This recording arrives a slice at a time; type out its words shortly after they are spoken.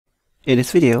In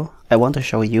this video, I want to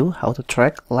show you how to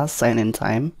track last sign-in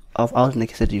time of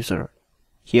authenticated user.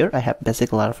 Here I have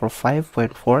basic Laravel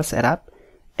 5.4 setup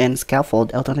and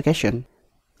scaffold authentication.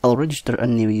 I'll register a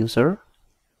new user.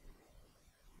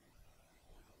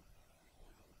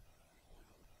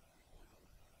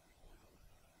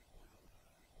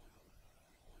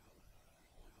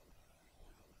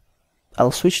 I'll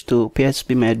switch to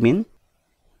phpMyAdmin,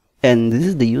 and this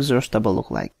is the user's table look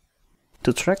like.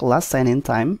 To track last sign-in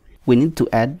time, we need to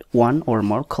add one or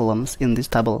more columns in this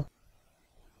table.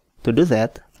 To do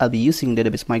that, I'll be using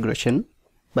database migration,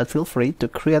 but feel free to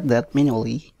create that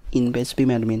manually in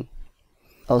phpMyAdmin.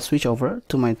 I'll switch over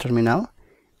to my terminal,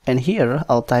 and here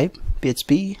I'll type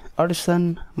php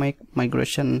artisan make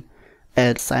migration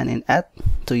add sign-in add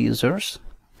to users,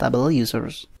 table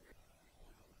users.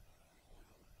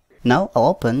 Now I'll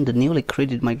open the newly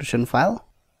created migration file,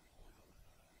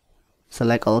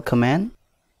 select all command,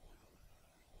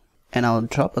 and I'll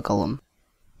drop a column.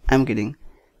 I'm kidding.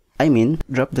 I mean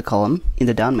drop the column in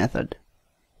the down method.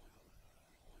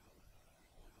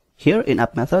 Here in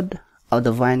up method, I'll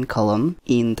define column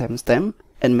in timestamp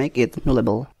and make it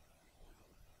nullable.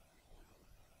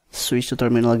 Switch to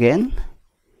terminal again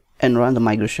and run the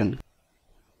migration.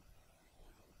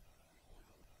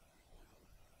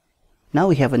 Now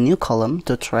we have a new column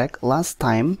to track last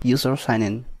time user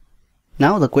sign-in.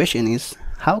 Now the question is,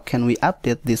 how can we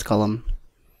update this column?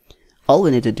 All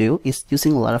we need to do is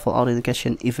using Laravel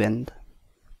Authentication Event.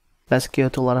 Let's go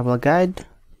to Laravel Guide.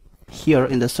 Here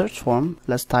in the search form,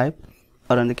 let's type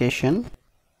Authentication,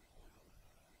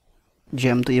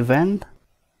 jump to Event.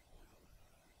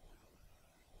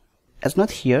 Let's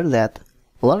note here that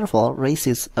Laravel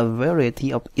raises a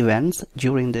variety of events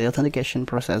during the authentication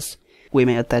process. We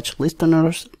may attach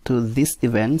listeners to these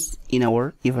events in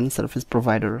our event service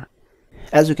provider.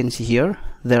 As you can see here,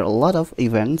 there are a lot of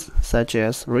events such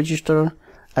as register,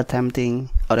 attempting,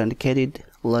 authenticated,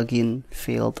 login,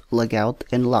 failed, logout,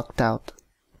 and logged out.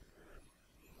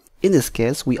 In this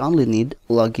case, we only need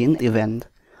login event.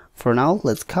 For now,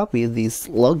 let's copy this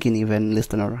login event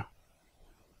listener.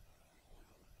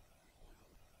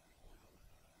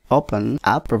 Open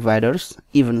App Providers,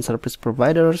 Event Service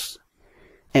Providers,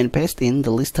 and paste in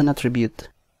the listen attribute.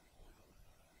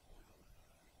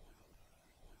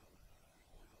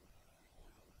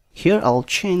 Here I'll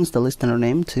change the listener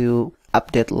name to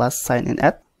update last sign-in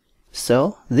at.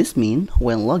 So this means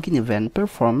when login event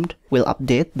performed, we'll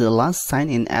update the last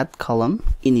sign-in at column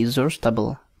in users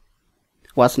table.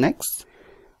 What's next?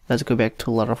 Let's go back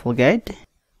to Laravel Guide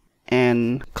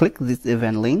and click this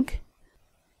event link.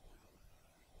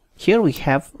 Here we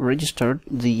have registered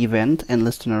the event and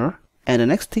listener. And the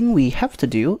next thing we have to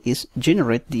do is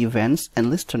generate the events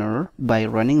and listener by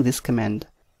running this command.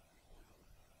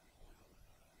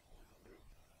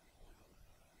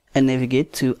 And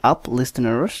navigate to App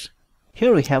Listeners.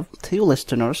 Here we have two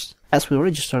listeners as we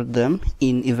registered them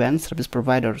in Event Service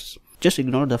Providers. Just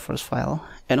ignore the first file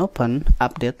and open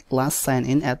Update Last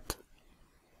Sign-in at.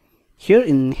 Here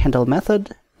in Handle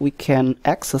method, we can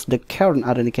access the current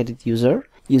authenticated user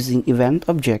using Event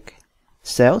Object.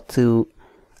 So to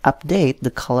update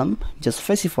the column, just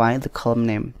specify the column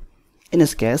name. In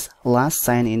this case, last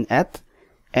sign-in at,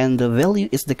 and the value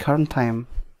is the current time.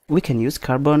 We can use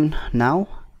Carbon now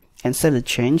and set the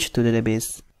change to the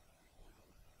database.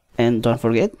 And don't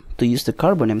forget to use the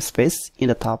Carbon namespace in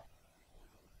the top.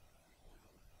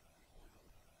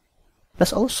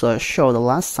 Let's also show the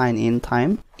last sign-in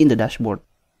time in the dashboard.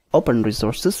 Open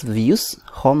Resources, Views,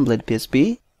 Home Blade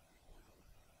PHP,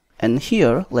 and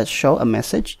here let's show a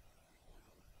message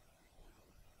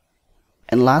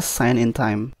and last sign-in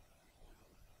time.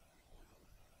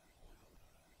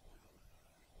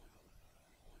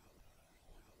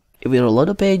 If we reload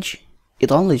the page,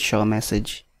 it only shows a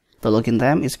message. The login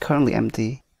time is currently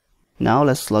empty. Now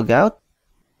let's log out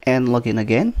and log in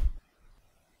again.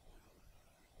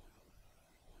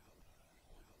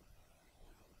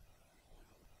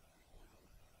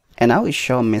 And now it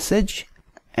shows a message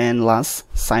and last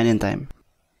sign-in time.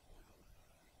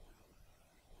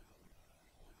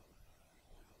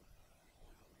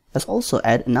 Let's also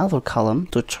add another column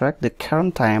to track the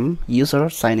current time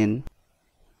user sign-in.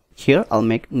 Here I'll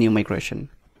make new migration.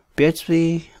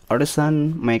 PHP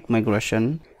artisan make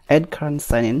migration add current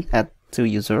sign-in at two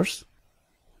users,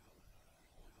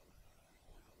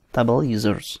 table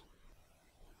users.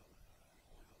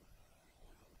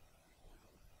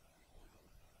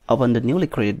 Open the newly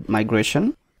created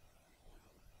migration.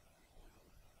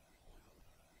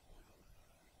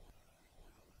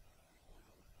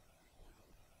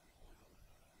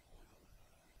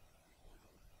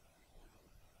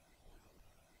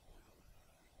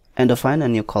 and define a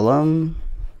new column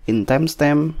in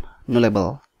timestamp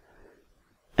nullable,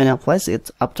 and I'll place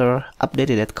it after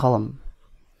updated that column.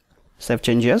 Save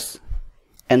changes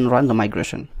and run the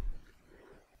migration.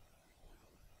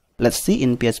 Let's see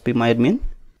in PHPMyAdmin.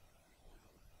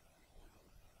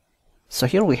 So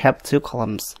here we have two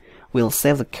columns. We'll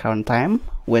save the current time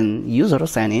when user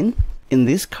sign in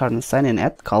this current sign in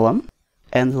at column,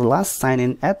 and the last sign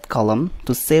in at column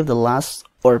to save the last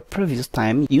or previous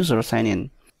time user sign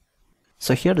in.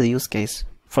 So here the use case.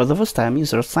 For the first time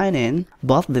user sign in,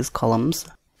 both these columns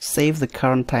save the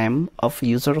current time of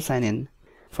user sign in.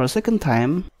 For the second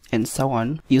time, and so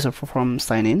on, user perform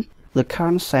sign in, the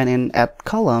current sign in at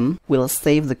column will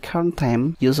save the current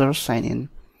time user sign in.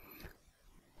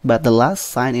 But the last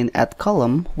sign in at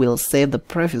column will save the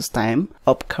previous time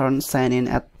of current sign in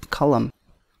at column.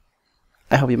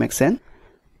 I hope it makes sense.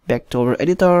 Back to our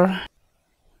editor.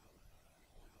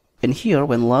 And here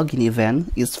when login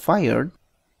event is fired,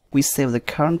 we save the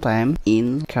current time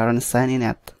in current sign in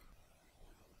at.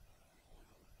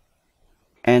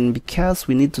 And because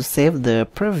we need to save the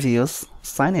previous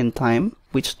sign in time,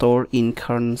 which stored in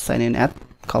current sign in at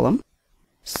column,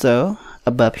 so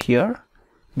above here,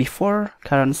 before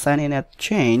current sign in at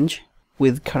change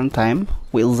with current time,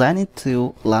 we'll assign it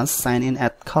to last sign in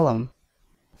at column.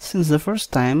 Since the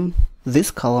first time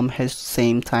this column has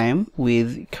same time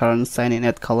with current sign in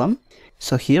at column,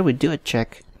 so here we do a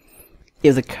check.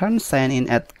 If the current sign in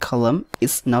at column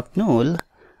is not null,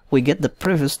 we get the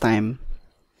previous time.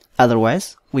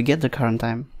 Otherwise, we get the current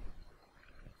time.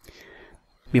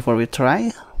 Before we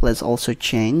try, let's also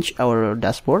change our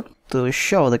dashboard to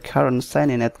show the current sign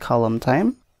in at column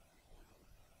time.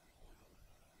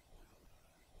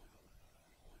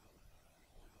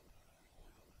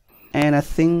 And I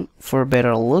think for a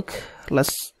better look,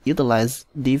 let's utilize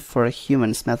div for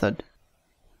humans method.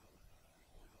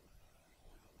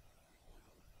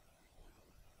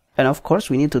 And of course,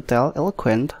 we need to tell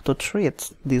Eloquent to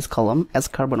treat this column as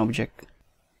carbon object.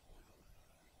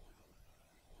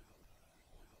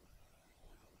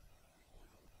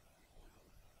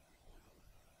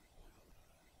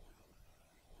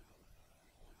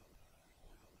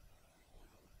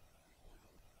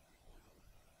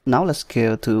 Now let's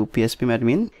go to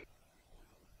PHPMyAdmin.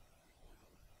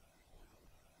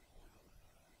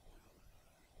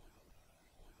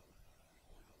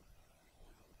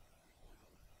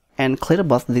 And clear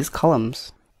both these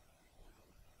columns.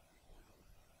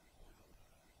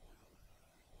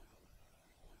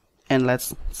 And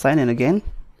let's sign in again.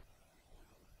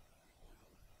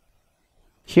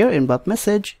 Here in both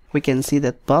message, we can see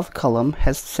that both column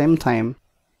has same time.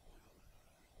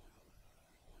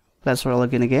 Let's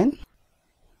login again.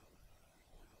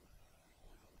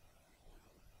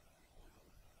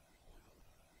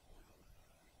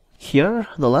 Here,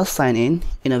 the last sign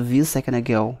in a few seconds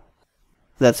ago.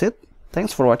 That's it.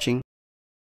 Thanks for watching.